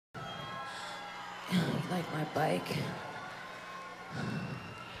like my bike.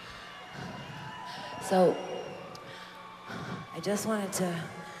 So I just wanted to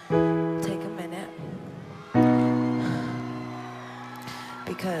take a minute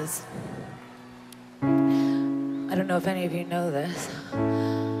because I don't know if any of you know this,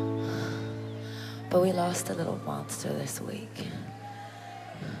 but we lost a little monster this week.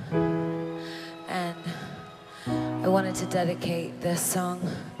 And I wanted to dedicate this song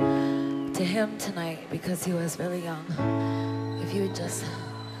to him tonight because he was really young. If you would just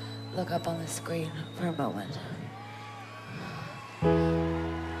look up on the screen for a moment.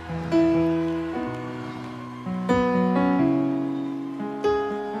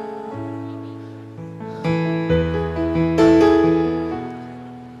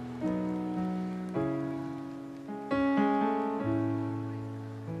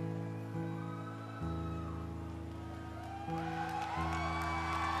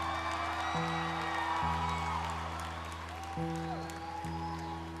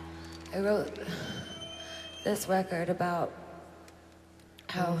 I wrote this record about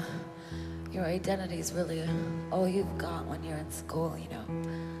how your identity is really all you've got when you're in school, you know.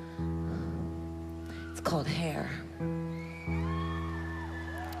 It's called hair.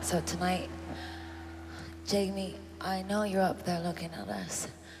 So tonight, Jamey, I know you're up there looking at us,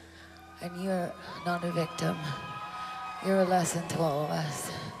 and you're not a victim. You're a lesson to all of us.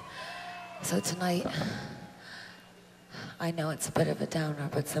 So tonight, I know it's a bit of a downer,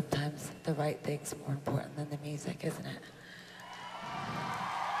 but sometimes the right thing's more important than the music, isn't it?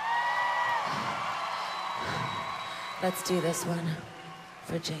 Let's do this one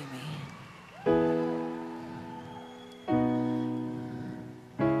for Jamey.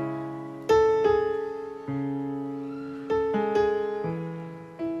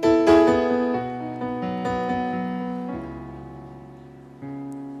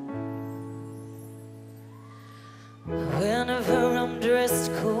 Whenever I'm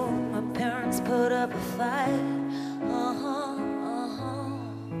dressed cool, my parents put up a fight.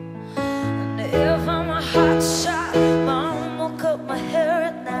 And if I'm a hot shot, mom will cut my hair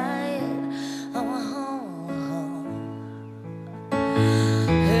at night.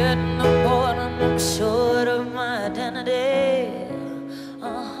 In the morning, I'm short of my identity.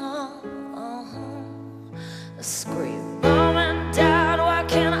 Scream, mom and dad, why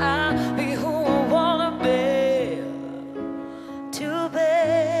can't I be who I wanna be? Too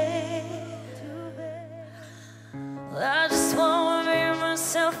bad. I just wanna be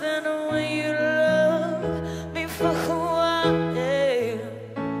myself and I want you to love me for who I am.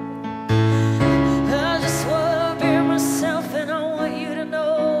 I just wanna be myself and I want you to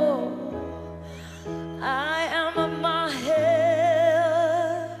know I am in my head.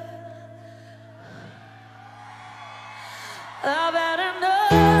 I've had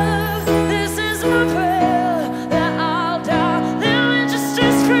enough, this is my prayer, that I'll die living just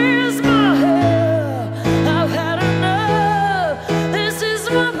as free as my hair. I've had enough, this is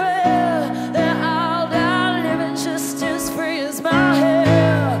my prayer, that I'll die living just as free as my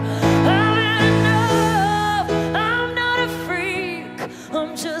hair. I've had enough, I'm not a freak,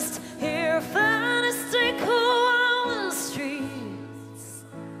 I'm just here trying to stay cool on the streets.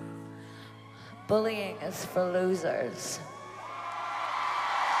 Bullying is for losers.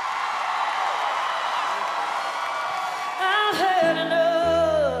 I've had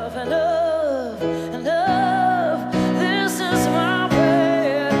enough, enough, enough. This is my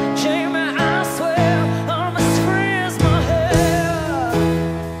prayer, Jamey, I swear I'm as free as my hair.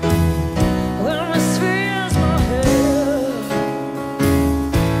 I'm as free as my hair.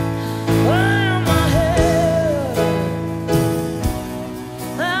 I am my hair.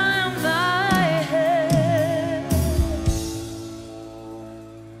 I am my hair.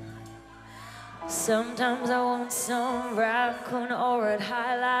 Sometimes I want some raccoon or red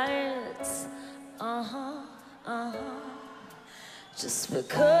highlights. Just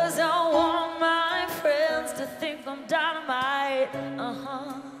because I want my friends to think I'm dynamite.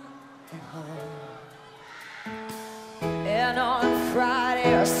 And on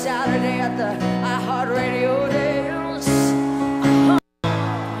Friday or Saturday at the iHeartRadio days,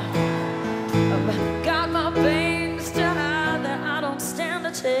 I've got my things to hide that I don't stand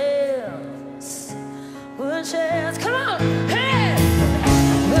a chance. Come on!